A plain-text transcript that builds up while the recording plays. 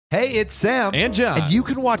Hey, it's Sam. And John. And you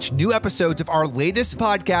can watch new episodes of our latest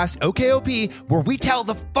podcast, OKOP, where we tell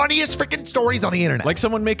the funniest freaking stories on the internet. Like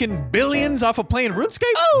someone making billions off of playing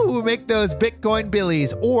RuneScape? Oh, make those Bitcoin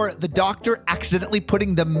billies. Or the doctor accidentally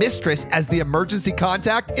putting the mistress as the emergency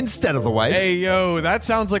contact instead of the wife. Hey, yo, that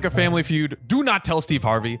sounds like a family feud. Do not tell Steve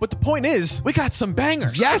Harvey. But the point is, we got some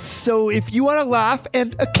bangers. Yes, so if you want to laugh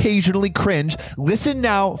and occasionally cringe, listen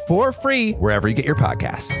now for free wherever you get your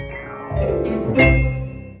podcasts.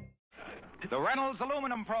 The Reynolds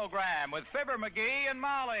Aluminum Program with Fibber, McGee, and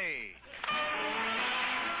Molly.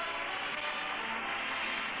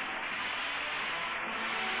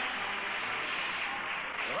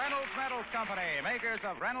 The Reynolds Metals Company, makers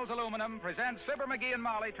of Reynolds Aluminum, presents Fibber, McGee, and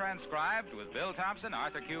Molly, transcribed with Bill Thompson,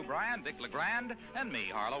 Arthur Q. Bryan, Dick LeGrand, and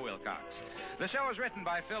me, Harlow Wilcox. The show is written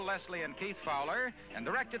by Phil Leslie and Keith Fowler and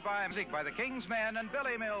directed by music by the King's Men and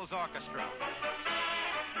Billy Mills Orchestra.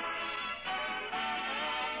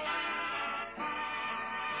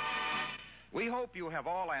 We hope you have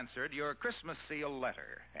all answered your Christmas seal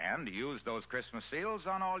letter and used those Christmas seals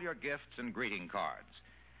on all your gifts and greeting cards.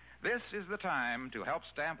 This is the time to help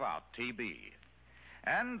stamp out TB.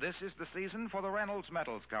 And this is the season for the Reynolds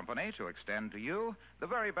Metals Company to extend to you the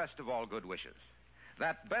very best of all good wishes.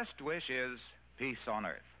 That best wish is peace on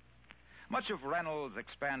earth. Much of Reynolds'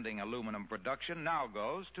 expanding aluminum production now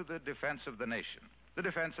goes to the defense of the nation, the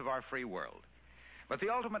defense of our free world. But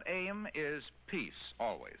the ultimate aim is peace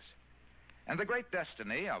always. And the great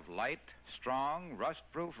destiny of light, strong,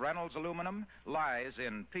 rust-proof Reynolds aluminum lies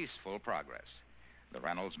in peaceful progress. The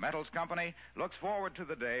Reynolds Metals Company looks forward to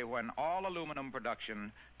the day when all aluminum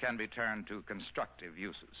production can be turned to constructive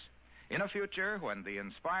uses. In a future when the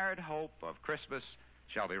inspired hope of Christmas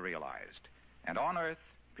shall be realized. And on earth,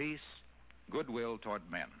 peace, goodwill toward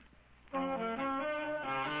men.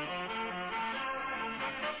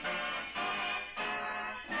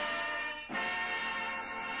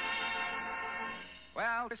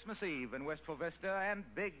 Well, Christmas Eve in Wistful Vista, and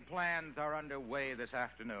big plans are underway this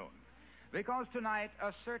afternoon. Because tonight,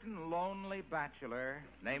 a certain lonely bachelor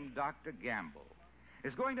named Dr. Gamble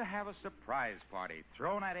is going to have a surprise party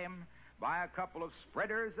thrown at him by a couple of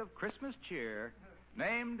spreaders of Christmas cheer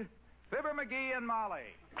named Fibber, McGee, and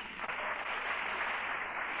Molly.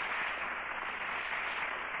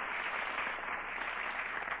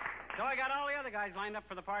 So I got all the other guys lined up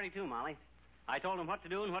for the party, too, Molly. I told them what to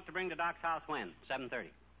do and what to bring to Doc's house when,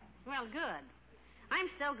 7:30. Well, good. I'm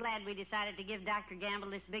so glad we decided to give Dr.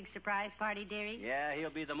 Gamble this big surprise party, dearie. Yeah,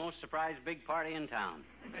 he'll be the most surprised big party in town.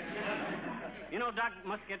 You know, Doc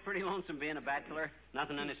must get pretty lonesome being a bachelor.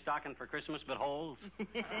 Nothing in his stocking for Christmas but holes.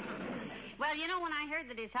 Well, you know, when I heard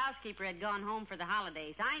that his housekeeper had gone home for the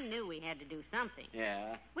holidays, I knew we had to do something.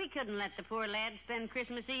 Yeah? We couldn't let the poor lad spend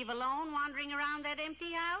Christmas Eve alone wandering around that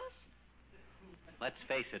empty house. Let's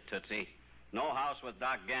face it, Tootsie. No house with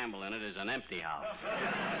Doc Gamble in it is an empty house.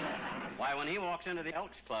 Why, when he walks into the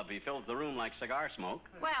Elks Club, he fills the room like cigar smoke.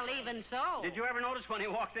 Well, even so. Did you ever notice when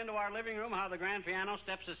he walks into our living room how the grand piano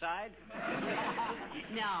steps aside?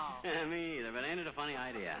 No. Me either, but ain't it a funny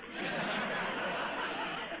idea?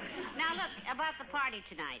 Now, look, about the party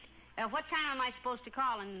tonight. What time am I supposed to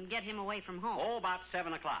call and get him away from home? Oh, about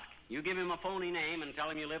 7 o'clock. You give him a phony name and tell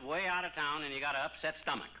him you live way out of town and you got an upset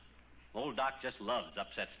stomach. Old Doc just loves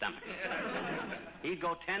upset stomachs. He'd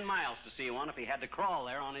go 10 miles to see one if he had to crawl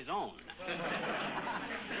there on his own.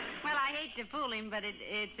 Well, I hate to fool him, but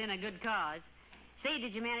it's in a good cause. Say,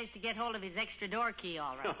 did you manage to get hold of his extra door key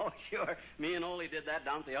all right? Oh, sure. Me and Ole did that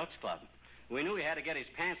down at the Elks Club. We knew he had to get his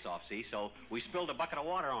pants off, see, so we spilled a bucket of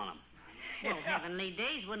water on him. Well, heavenly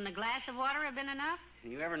days, wouldn't a glass of water have been enough?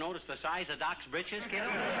 You ever notice the size of Doc's britches,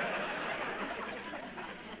 kiddo?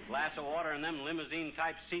 Glass of water and them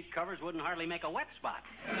limousine-type seat covers wouldn't hardly make a wet spot.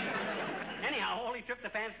 Anyhow, Ole took the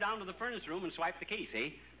pants down to the furnace room and swiped the key,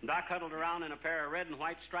 see? Doc huddled around in a pair of red and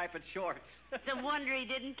white striped shorts. It's a wonder he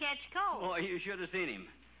didn't catch cold. Oh, you should have seen him.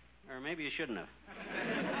 Or maybe you shouldn't have.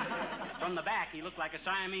 From the back, he looked like a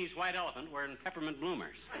Siamese white elephant wearing peppermint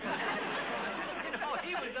bloomers. You know,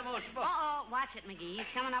 he was the most... Uh-oh, watch it, McGee.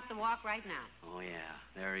 He's coming up the walk right now. Oh, yeah,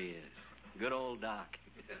 there he is. Good old Doc.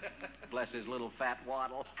 Bless his little fat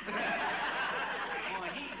waddle. Oh,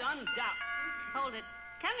 he's undocked. Hold it.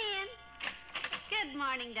 Come in. Good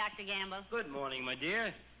morning, Dr. Gamble. Good morning, my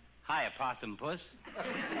dear. Hi, Possum Puss.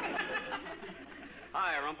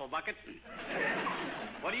 Hi, Rumple Bucket.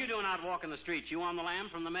 What are you doing out walking the streets? You on the lam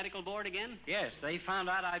from the medical board again? Yes, they found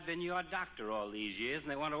out I've been your doctor all these years,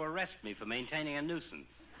 and they want to arrest me for maintaining a nuisance.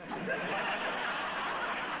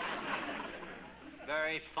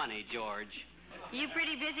 Very funny, George. You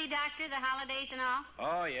pretty busy, Doctor, the holidays and all?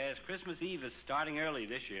 Oh, yes. Christmas Eve is starting early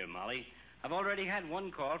this year, Molly. I've already had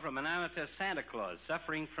one call from an amateur Santa Claus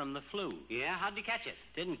suffering from the flu. Yeah? How'd you catch it?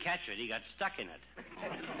 Didn't catch it. He got stuck in it.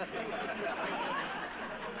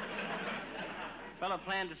 Fellow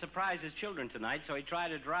planned to surprise his children tonight, so he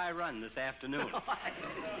tried a dry run this afternoon.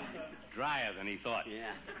 Drier than he thought.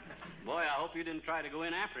 Yeah. Boy, I hope you didn't try to go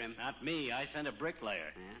in after him. Not me. I sent a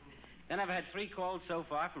bricklayer. Yeah? Then I've had 3 calls so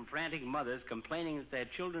far from frantic mothers complaining that their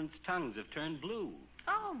children's tongues have turned blue.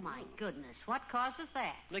 Oh, my goodness. What causes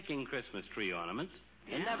that? Licking Christmas tree ornaments.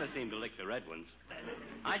 They Yeah? never seem to lick the red ones.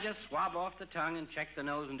 I just swab off the tongue and check the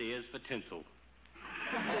nose and ears for tinsel.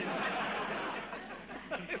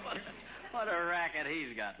 What a racket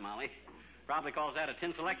he's got, Molly. Probably calls that a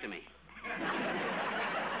tinselectomy.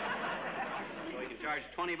 So he can charge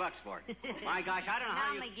 $20 for it. My gosh, I don't know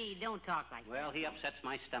how Now, you... McGee, don't talk like that. Well, he upsets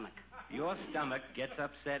my stomach. Your stomach gets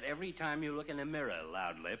upset every time you look in the mirror,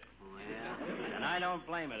 Loudlip. Well, And I don't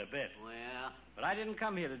blame it a bit. well... But I didn't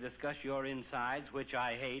come here to discuss your insides, which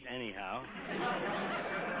I hate anyhow.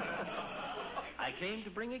 I came to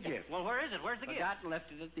bring a gift. Well, where is it? Where's the gift? Forgot and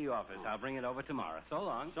left it at the office. I'll bring it over tomorrow. So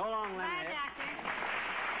long. So long, Bye, Lemonhead.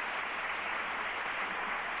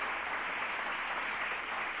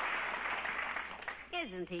 Doctor.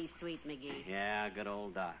 Isn't he sweet, McGee? Yeah, good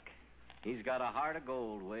old Doc. He's got a heart of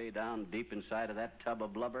gold way down deep inside of that tub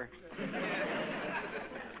of blubber.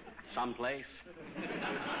 Someplace.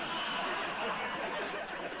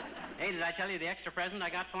 Hey, did I tell you the extra present I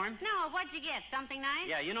got for him? No, what'd you get? Something nice?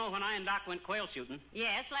 Yeah, you know when I and Doc went quail shooting?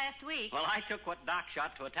 Yes, last week. Well, I took what Doc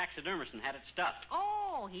shot to a taxidermist and had it stuffed.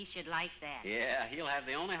 Oh, he should like that. Yeah, he'll have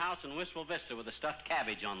the only house in Wistful Vista with a stuffed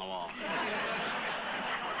cabbage on the wall.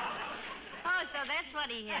 Oh, so that's what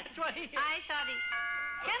he hit. That's what he hit. I thought he...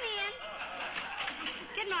 Come in.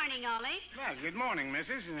 Good morning, Ollie. Well, good morning,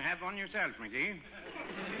 missus, and have one yourself, McGee.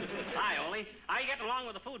 Hi, Ole. How are you getting along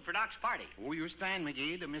with the food for Doc's party? Oh, you stand,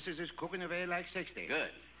 McGee. The missus is cooking away like 60.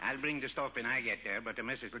 Good. I'll bring the stuff when I get there, but the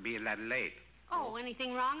missus will be a little late. Oh,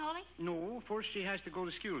 anything wrong, Ollie? No, first she has to go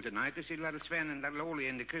to school tonight to see little Sven and little Ole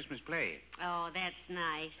in the Christmas play. Oh, that's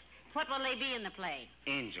nice. What will they be in the play?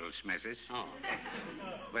 Angels, missus. Oh.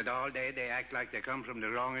 But all day they act like they come from the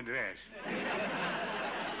wrong address.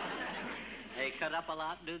 They cut up a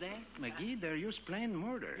lot, do they? McGee, they're just plain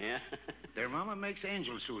murder. Yeah. Their mama makes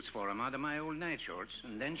angel suits for 'em out of my old nightshorts,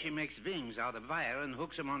 and then she makes wings out of wire and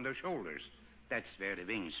hooks 'em on their shoulders. That's where the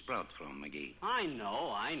wings sprout from, McGee. I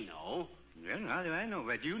know. Well, how do I know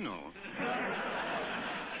what you know?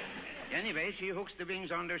 Anyway, she hooks the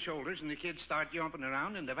wings on their shoulders, and the kids start jumping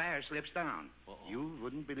around, and the wire slips down. Uh-oh. You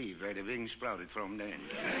wouldn't believe where the wings sprouted from then.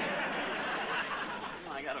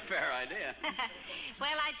 Well, I got a fair idea.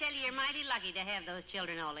 Well, I tell you, you're mighty lucky to have those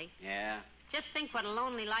children, Ollie. Yeah. Just think what a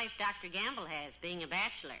lonely life Dr. Gamble has, being a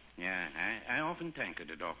bachelor. Yeah, I often think of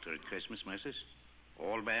the doctor at Christmas, missus.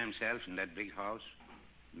 All by himself in that big house.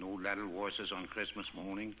 No little voices on Christmas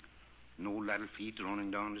morning. No little feet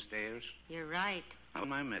running down the stairs. You're right. Oh,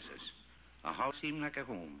 my missus. A house seemed like a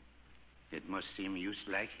home. It must seem used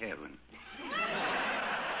like heaven. I'll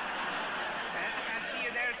see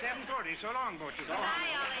you there at 7:30. So long, both you. Bye,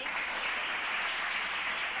 Ollie.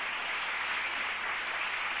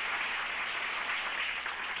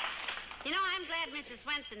 You know, I'm glad Mrs.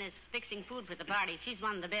 Swenson is fixing food for the party. She's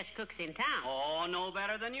one of the best cooks in town. Oh, no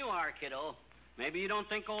better than you are, kiddo. Maybe you don't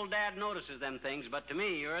think old Dad notices them things, but to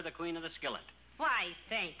me, you're the queen of the skillet. Why,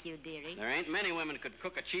 thank you, dearie. There ain't many women could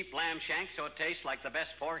cook a cheap lamb shank so it tastes like the best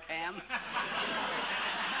pork ham.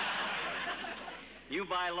 You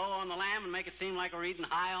buy low on the lamb and make it seem like we're eating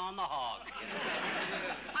high on the hog.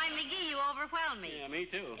 Why, McGee, you overwhelm me. Yeah, me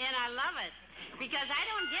too. And I love it. Because I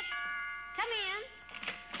don't get... Come in.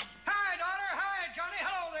 Hi, daughter. Hi, Johnny.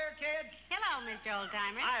 Hello there, kids. Hello, Mr.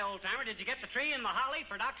 Oldtimer. Hi, old-timer. Did you get the tree and the holly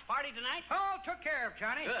for Doc's party tonight? All took care of,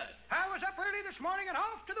 Johnny. Good. I was up early this morning and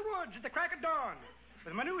off to the woods at the crack of dawn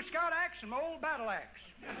with my new scout axe and my old battle axe.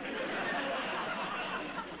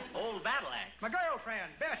 Old battle axe. My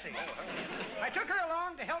girlfriend, Bessie. I took her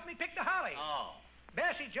along to help me pick the holly. Oh.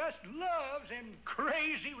 Bessie just loves them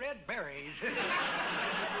crazy red berries.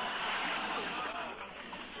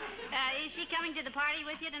 Is she coming to the party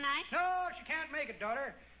with you tonight? No, she can't make it,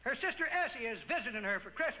 daughter. Her sister Essie is visiting her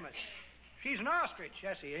for Christmas. She's an ostrich,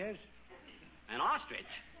 Essie is. An ostrich?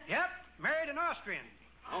 Yep, married an Austrian.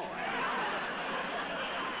 Oh.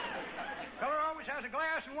 Feller always has a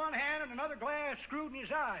glass in one hand and another glass screwed in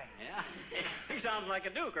his eye. Yeah. He sounds like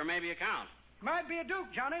a duke or maybe a count. Might be a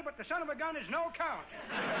duke, Johnny, but the son of a gun is no count.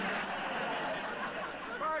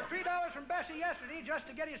 Borrowed $3 from Bessie yesterday just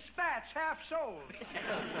to get his spats half sold.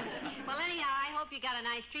 Well, anyhow, I hope you got a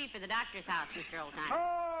nice tree for the doctor's house, Mr. Oldtimer.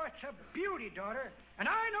 Oh, it's a beauty, daughter. And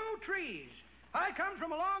I know trees. I come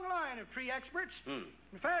from a long line of tree experts.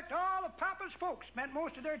 In fact, all of Papa's folks spent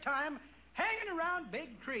most of their time hanging around big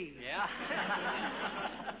trees. Yeah?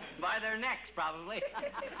 By their necks, probably.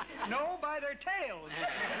 No, by their tails.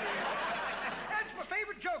 That's my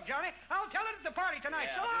favorite joke, Johnny. I'll tell it at the party tonight.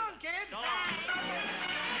 Yeah, so long, kids. So long.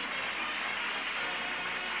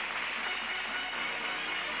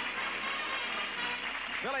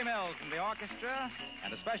 Billy Mills and the orchestra,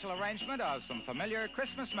 and a special arrangement of some familiar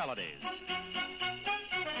Christmas melodies.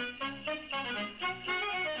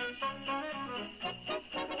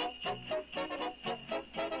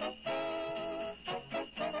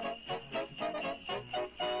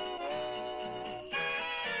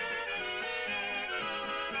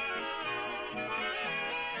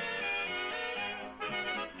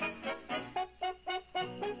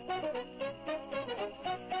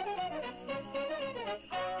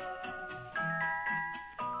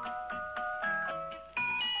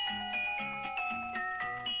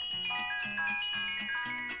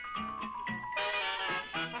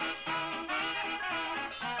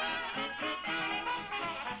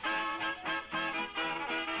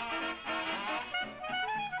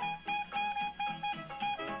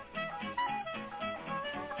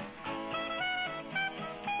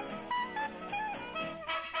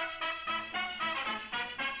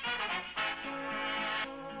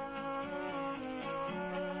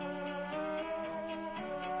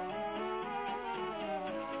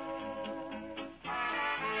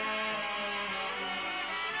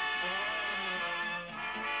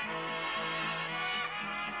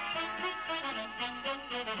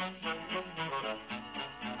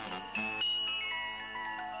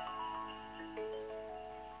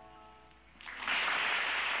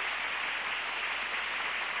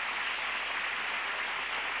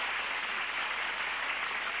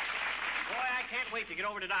 Wait to get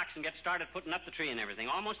over to Doc's and get started putting up the tree and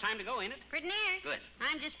everything. Almost time to go, ain't it? Pretty near. Good.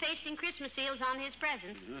 I'm just pasting Christmas seals on his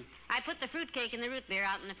presents. I put the fruitcake and the root beer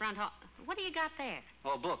out in the front hall. What do you got there?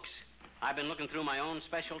 Oh, books. I've been looking through my own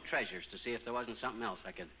special treasures to see if there wasn't something else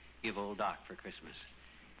I could give old Doc for Christmas.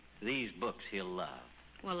 These books he'll love.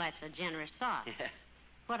 Well, that's a generous thought.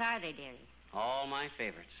 What are they, dearie? All my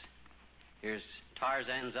favorites. Here's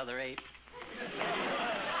Tarzan's Other Ape.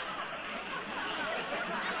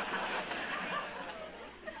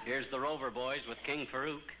 Here's the Rover Boys with King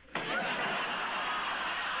Farouk.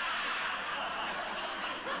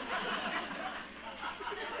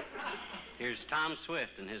 Here's Tom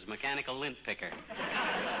Swift and his mechanical lint picker.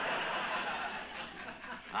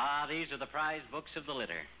 These are the prize books of the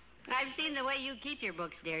litter. I've seen the way you keep your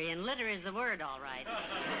books, dearie, and litter is the word, all right.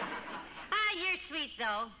 You're sweet,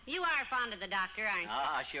 though. You are fond of the doctor, aren't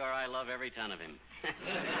you? Sure, I love every ton of him.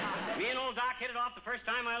 Me and old Doc hit it off the first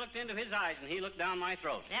time I looked into his eyes, and he looked down my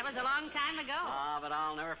throat. That was a long time ago. But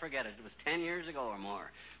I'll never forget it. It was 10 years ago or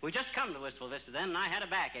more. We just come to Wistful Vista then, and I had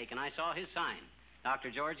a backache, and I saw his sign,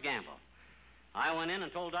 Dr. George Gamble. I went in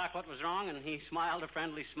and told Doc what was wrong, and he smiled a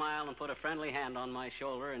friendly smile and put a friendly hand on my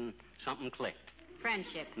shoulder, and something clicked.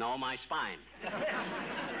 Friendship. No, my spine.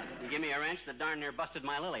 He gave me a wrench that darn near busted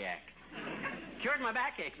my liliac. Cured my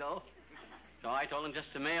backache, though. So I told him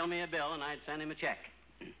just to mail me a bill, and I'd send him a check.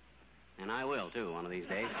 And I will, too, one of these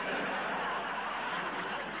days.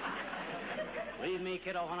 Believe me,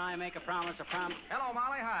 kiddo, when I make a promise, a promise... Hello,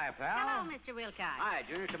 Molly. Hi, pal. Hello, Mr. Wilcox. Hi,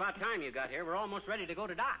 Junior. It's about time you got here. We're almost ready to go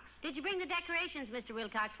to Doc's. Did you bring the decorations, Mr.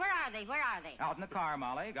 Wilcox? Where are they? Where are they? Out in the car,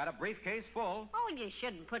 Molly. Got a briefcase full. Oh, you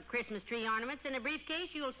shouldn't put Christmas tree ornaments in a briefcase.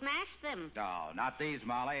 You'll smash them. No, not these,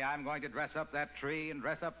 Molly. I'm going to dress up that tree and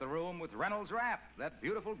dress up the room with Reynolds wrap, that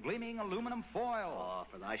beautiful gleaming aluminum foil.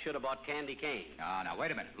 I should have bought candy cane. Now, wait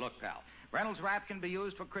a minute. Look, pal. Reynolds wrap can be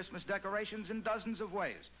used for Christmas decorations in dozens of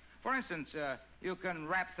ways. For instance, you can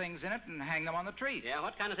wrap things in it and hang them on the tree. Yeah,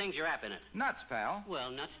 what kind of things you wrap in it? Nuts, pal.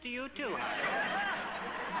 Well, nuts to you, too,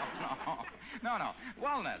 No.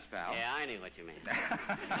 Walnuts, pal. Yeah, I knew what you meant.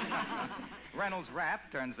 Reynolds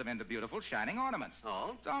wrap turns them into beautiful, shining ornaments.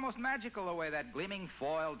 Oh? It's almost magical the way that gleaming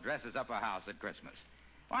foil dresses up a house at Christmas.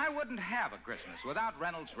 Well, I wouldn't have a Christmas without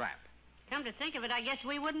Reynolds wrap. Come to think of it, I guess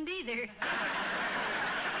we wouldn't either.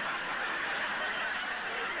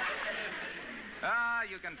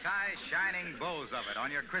 You can tie shining bows of it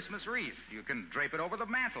on your Christmas wreath. You can drape it over the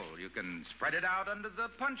mantel. You can spread it out under the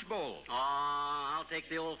punch bowl. I'll take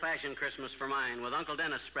the old-fashioned Christmas for mine, with Uncle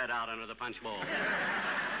Dennis spread out under the punch bowl.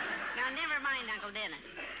 Now, never mind, Uncle Dennis.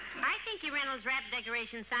 I think your Reynolds wrap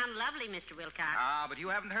decorations sound lovely, Mr. Wilcox. But you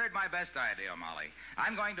haven't heard my best idea, Molly.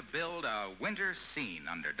 I'm going to build a winter scene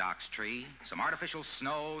under Doc's tree. Some artificial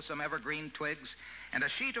snow, some evergreen twigs, and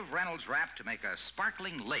a sheet of Reynolds wrap to make a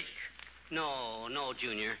sparkling lake. No,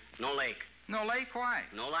 Junior. No lake. No lake? Why?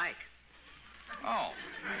 No like. Oh.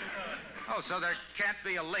 Oh, so there can't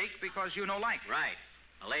be a lake because you no like it. Right.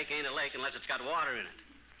 A lake ain't a lake unless it's got water in it.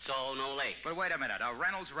 So, no lake. But wait a minute. A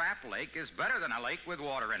Reynolds Wrap lake is better than a lake with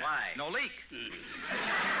water in it. Why? No leak.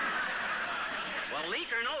 Well, leak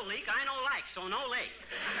or no leak, I no like, so no lake.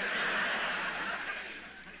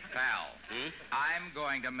 Pal, I'm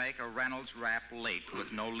going to make a Reynolds Wrap lake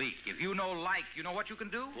with no leak. If you no like, you know what you can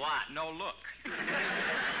do? What? No look.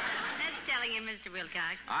 That's telling him, Mr.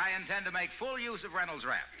 Wilcox. I intend to make full use of Reynolds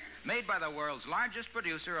Wrap. Made by the world's largest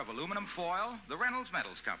producer of aluminum foil, the Reynolds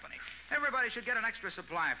Metals Company. Everybody should get an extra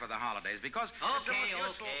supply for the holidays because it's the most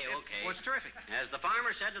useful. Okay. Well, it's terrific. As the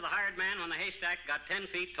farmer said to the hired man when the haystack got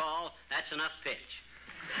 10 feet tall, that's enough pitch.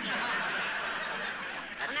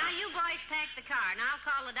 Well, now you boys pack the car, and I'll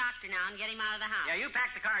call the doctor now and get him out of the house. Yeah, you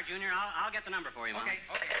pack the car, Junior. I'll get the number for you, Mom. Okay.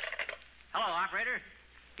 Hello, operator.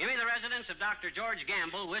 Give me the residence of Dr. George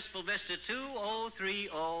Gamble, Wistful Vista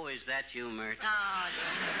 2030. Is that you, Mert? Oh,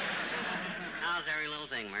 How's every little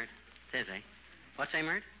thing, Mert? Tis, eh? What's say,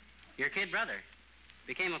 Mert? Your kid brother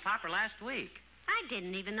became a pauper last week. I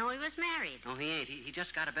didn't even know he was married. Oh, he ain't. He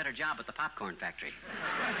just got a better job at the popcorn factory.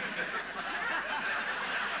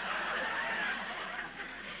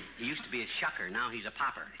 He used to be a shucker. Now he's a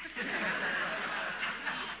popper.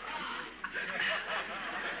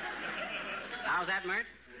 How's that, Mert?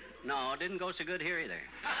 No, it didn't go so good here either.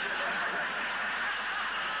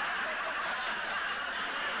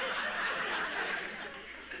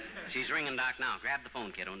 She's ringing, Doc, now. Grab the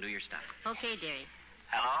phone, kiddo, and do your stuff. Okay, dearie.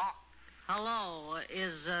 Hello? Hello,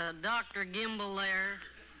 is Dr. Gimble there?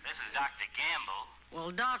 This is Dr. Gamble.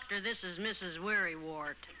 Well, doctor, this is Mrs.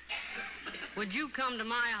 Wearywart. Would you come to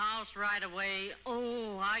my house right away?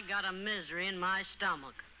 Oh, I got a misery in my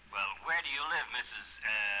stomach. Well, where do you live, Mrs.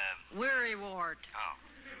 Wearywart. Oh.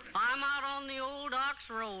 I'm out on the old Ox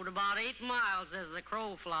Road about 8 miles as the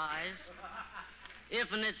crow flies.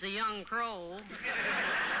 If and it's a young crow. And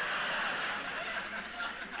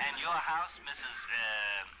your house,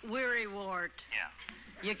 Mrs. Wearywart. Yeah.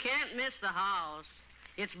 You can't miss the house.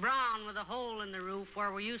 It's brown with a hole in the roof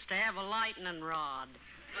where we used to have a lightning rod.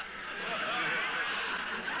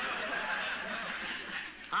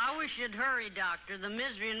 I wish you'd hurry, Doctor. The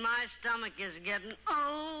misery in my stomach is getting,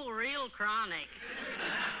 real chronic.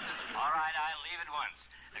 All right, I'll leave at once.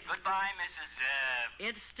 Goodbye, Mrs.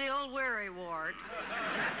 It's still Wearywart.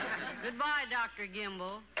 Goodbye, Dr.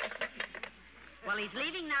 Gimble. Well, he's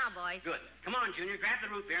leaving now, boys. Good. Come on, Junior. Grab the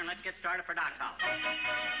root beer and let's get started for Doc's house.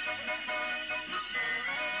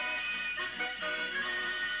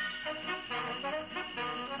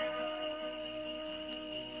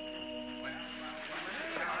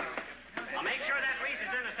 Well, make sure that wreath is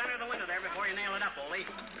in the center of the window there before you nail it up, Ole.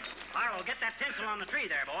 Arlo, get that tinsel on the tree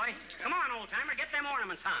there, boy. Come on, old-timer, get them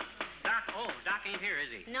ornaments hung. Doc ain't here, is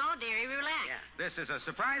he? No, dearie, relax. Yeah. This is a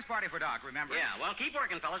surprise party for Doc, remember? Yeah, well, keep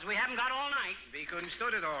working, fellas. We haven't got all night. We couldn't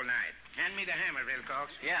stood it all night. Hand me the hammer,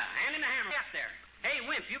 Wilcox. Yeah, hand him the hammer. Up there. Hey,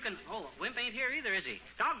 Wimp, you can... Oh, Wimp ain't here either, is he?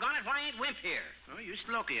 Doggone it, why ain't Wimp here? Oh, you're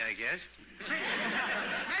lucky, I guess.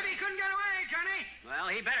 Maybe he couldn't get away, Johnny. Well,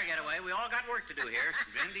 he better get away. We all got work to do here.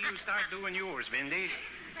 When do you start doing yours, Vindy?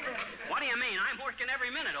 What do you mean? I'm working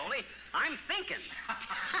every minute, Ole. I'm thinking.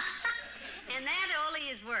 And that only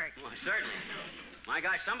is work. Well, certainly. My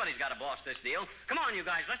gosh, somebody's got to boss this deal. Come on, you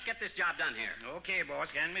guys. Let's get this job done here. Okay, boss.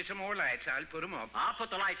 Hand me some more lights. I'll put them up. I'll put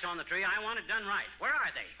the lights on the tree. I want it done right. Where are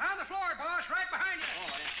they? On the floor, boss, right behind you.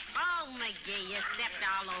 Oh, McGee, you stepped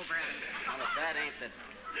all over him. Well, if that ain't the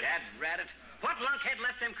dad rat it. What lunkhead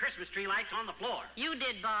left them Christmas tree lights on the floor? You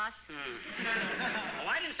did, boss. Well,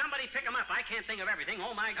 why didn't somebody pick them up? I can't think of everything.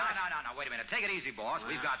 Oh, my God. No. Wait a minute. Take it easy, boss.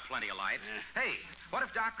 We've got plenty of lights. Hey, what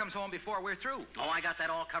if Doc comes home before we're through? Oh, I got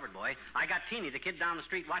that all covered, boy. I got Teeny, the kid down the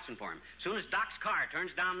street, watching for him. Soon as Doc's car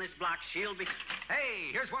turns down this block, she'll be...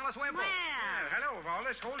 Hey, here's Wallace Wimple. Well. Hello,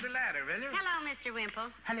 Wallace. Hold the ladder, will you? Hello, Mr.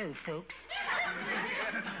 Wimple. Hello, folks.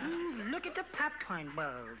 Ooh, look at the popcorn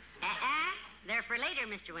balls. They're for later,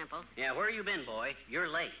 Mr. Wimple. Yeah, where you been, boy? You're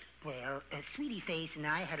late. Well, Sweetie Face and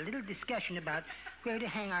I had a little discussion about where to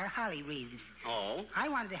hang our holly wreaths. Oh? I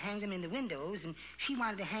wanted to hang them in the windows, and she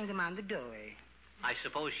wanted to hang them on the door. I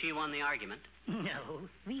suppose she won the argument. No,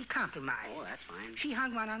 we compromised. Oh, that's fine. She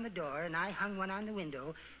hung one on the door, and I hung one on the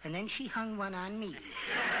window, and then she hung one on me.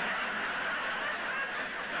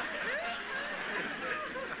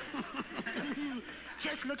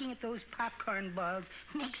 Just looking at those popcorn balls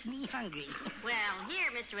makes me hungry. Well, here,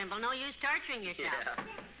 Mr. Wimple, no use torturing yourself.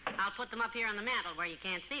 Yeah. I'll put them up here on the mantel where you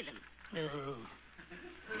can't see them. Oh,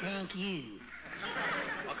 thank you.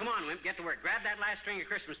 Well, come on, Wimp, get to work. Grab that last string of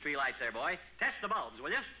Christmas tree lights there, boy. Test the bulbs, will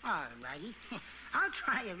you? All righty. I'll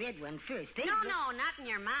try a red one first. No, not in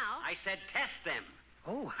your mouth. I said test them.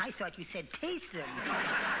 Oh, I thought you said taste them.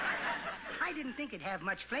 I didn't think it'd have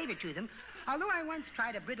much flavor to them, although I once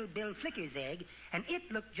tried a brittle Bill Flicker's egg, and it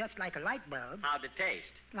looked just like a light bulb. How'd it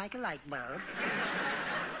taste? Like a light bulb.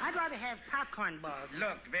 I'd rather have popcorn balls.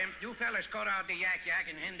 Look, Vimp, you fellas cut out the yak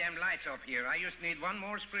and hang them lights up here. I just need one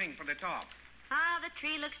more spring for the top. Oh, the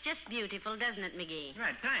tree looks just beautiful, doesn't it, McGee?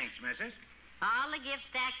 Right, thanks, missus. All the gifts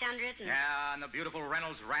stacked under it. Yeah, and the beautiful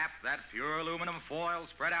Reynolds wrap, that pure aluminum foil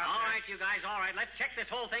spread out. All right, you guys, all right. Let's check this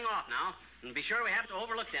whole thing off now. And be sure we haven't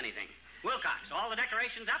overlooked anything. Wilcox, all the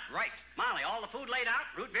decorations up? Right. Molly, all the food laid out?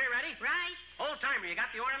 Root beer ready? Right. Old-timer, you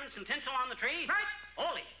got the ornaments and tinsel on the tree? Right.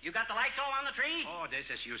 Ole, you got the lights all on the tree? Oh, this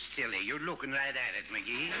is you silly. You're looking right at it,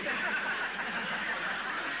 McGee.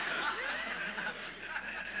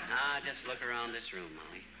 Just look around this room,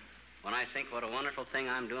 Molly. When I think what a wonderful thing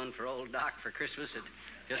I'm doing for old Doc for Christmas, it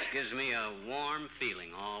just gives me a warm feeling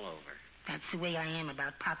all over. That's the way I am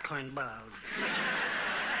about popcorn balls.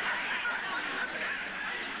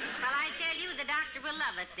 Well, I tell you, the doctor will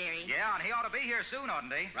love us, dearie. Yeah, and he ought to be here soon, oughtn't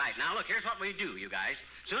he? Right, now look, here's what we do, you guys.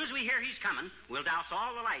 As soon as we hear he's coming, we'll douse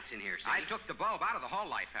all the lights in here, see? I took the bulb out of the hall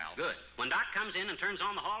light, pal. Good. When Doc comes in and turns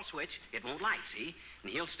on the hall switch, it won't light, see?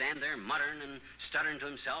 And he'll stand there muttering and stuttering to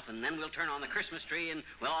himself, and then we'll turn on the Christmas tree and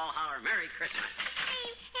we'll all holler, Merry Christmas.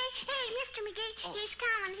 Hey, Mr. McGee, Oh. he's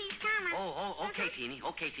coming. Okay, Teeny.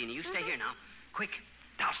 Okay, Teeny, you stay here now. Quick,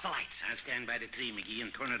 douse the lights. I'll stand by the tree, McGee,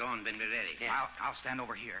 and turn it on when we're ready. Yeah. I'll stand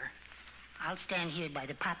over here. I'll stand here by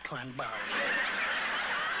the popcorn ball.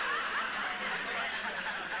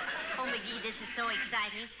 Oh, McGee, this is so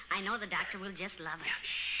exciting. I know the doctor will just love it. Yeah,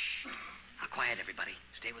 shh. Now, quiet, everybody.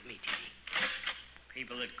 Stay with me, Teeny.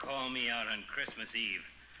 People that call me out on Christmas Eve.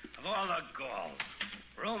 Of all the gall.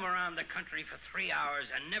 Roam around the country for 3 hours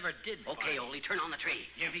and never did. Okay, Ole, turn on the tree.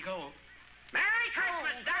 Here we go. Merry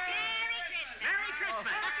Christmas, Doc! Merry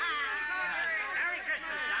Christmas! Merry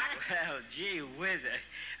Christmas, Doc! Well, gee whiz,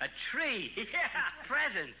 a tree. Yeah,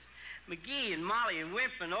 presents. McGee and Molly and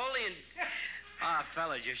Wimp and Ole and... Ah,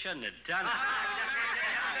 fellas, you shouldn't have done it.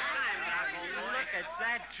 Look at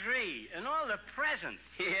that tree and all the presents.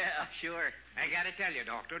 Yeah, sure. I gotta tell you,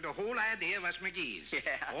 Doctor, the whole idea was McGee's.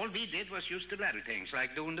 Yeah. All we did was use the little things,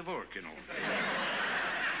 like doing the work, you know.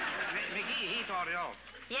 McGee, he thought it off.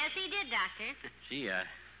 Yes, he did, Doctor. Gee,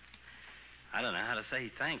 I don't know how to say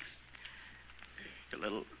thanks. The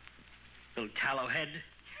little tallow head.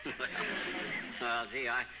 Well, gee,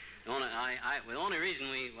 the only reason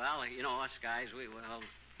us guys,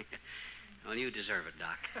 well, you deserve it,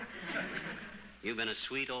 Doc. You've been a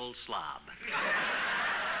sweet old slob.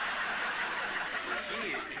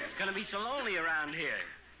 Gee, it's going to be so lonely around here.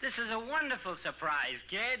 This is a wonderful surprise,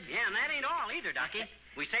 kids. Yeah, and that ain't all either, Ducky.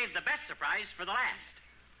 We saved the best surprise for the last.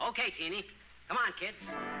 Okay, Teeny. Come on, kids.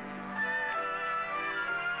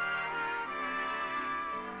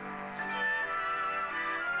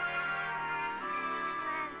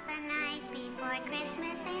 The night before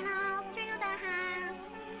Christmas and all through the house,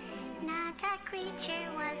 not a creature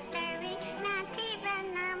was stirring, not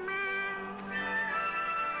even a mouse.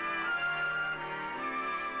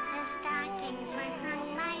 The stockings were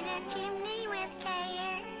hung by the chimney with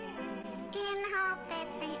care, in hope that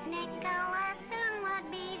St. Nicholas soon would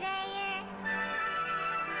be there.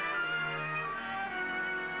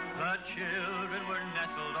 The children were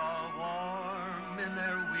nestled all warm in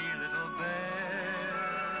their wee little beds,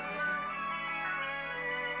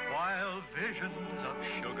 while visions of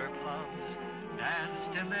sugar plums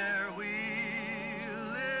danced in their wee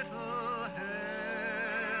little heads.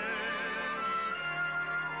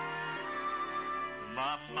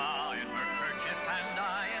 Mama in her kerchief and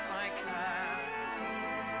I in my cap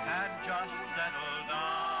had just settled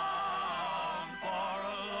down for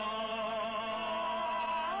a long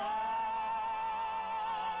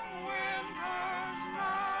winter's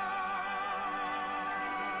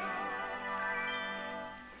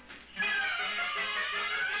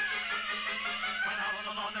When I was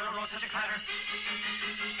alone, there arose such a clatter.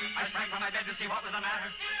 I sprang from my bed to see what was the matter.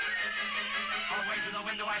 Away to the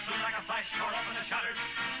window I flew like a flash, tore open the shutters,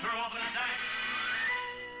 threw open the sash.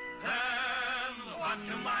 Then, what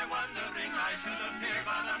to my wondering eyes should appear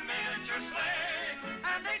but a miniature sleigh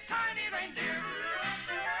and a tiny reindeer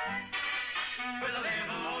with a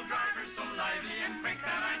little old driver so lively and quick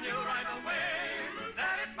that I knew right away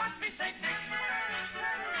that it must be Saint Nick.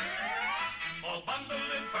 All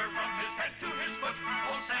bundled in fur from his head to his foot,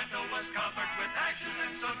 old Santa was covered with ashes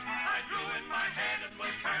and soot. I drew in my head and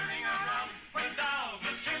was turning around when down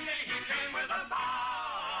the chimney he came with a bow.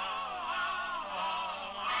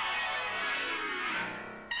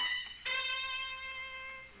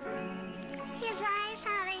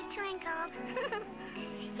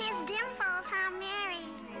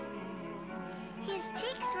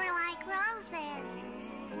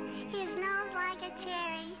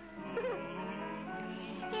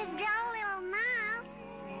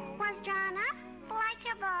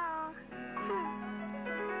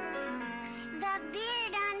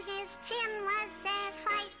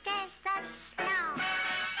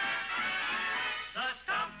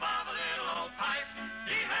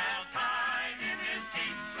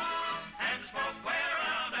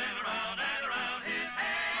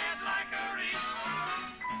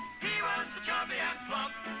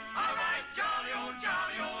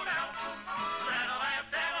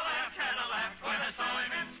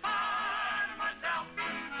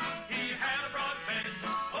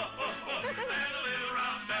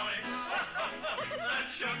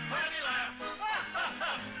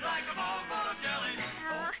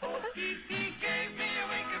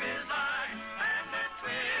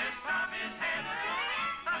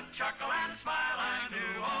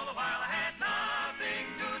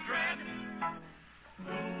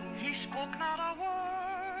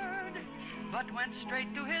 but went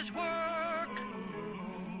straight to his work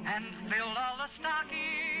and filled all the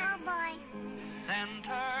stockings. Oh, boy. Then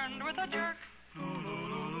turned with a jerk.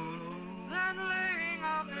 Then laying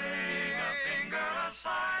a finger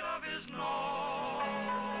aside of his nose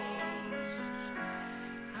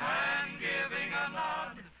and giving a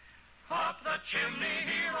nod, up the chimney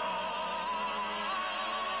he rode.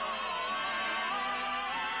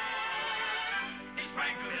 He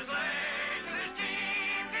sprang to his legs, with his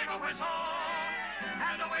teeth gave a whistle,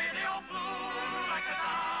 and away they all flew like the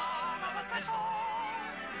down of a thistle.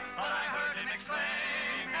 But I heard him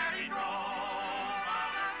exclaim as he drove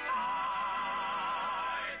out of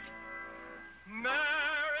sight,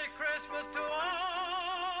 Merry Christmas to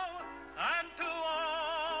all, and to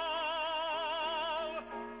all,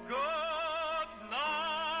 good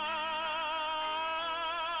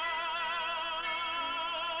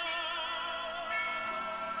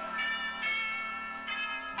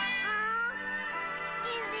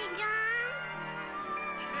Is he gone?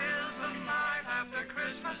 'Tis the night after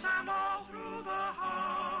Christmas, and all through the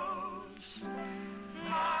house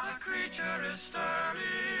not a creature is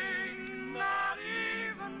stirring, not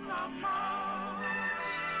even a mouse.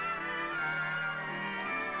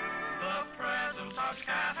 The presents are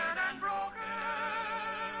scattered and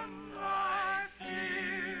broken, I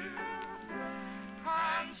fear,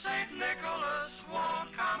 and St. Nicholas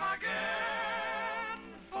won't come again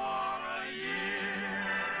for a year.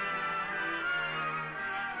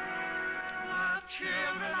 The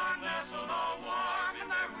children are nestled all warm in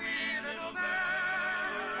their wee little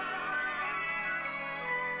beds,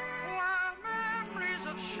 while memories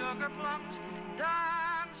of sugar plums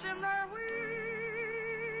dance in their wee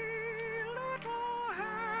little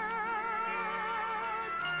heads.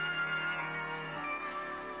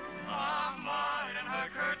 Mama in her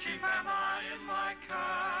kerchief and I in my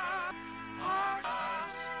cap are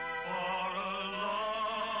dressed for a long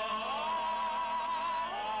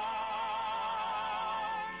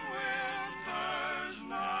winter's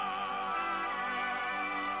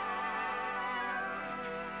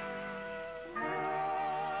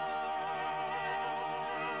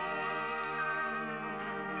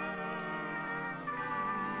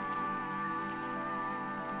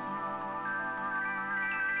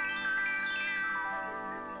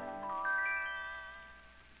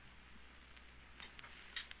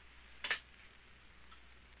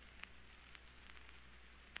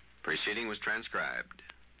Preceding was transcribed.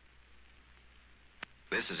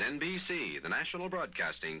 This is NBC, the National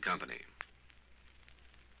Broadcasting Company.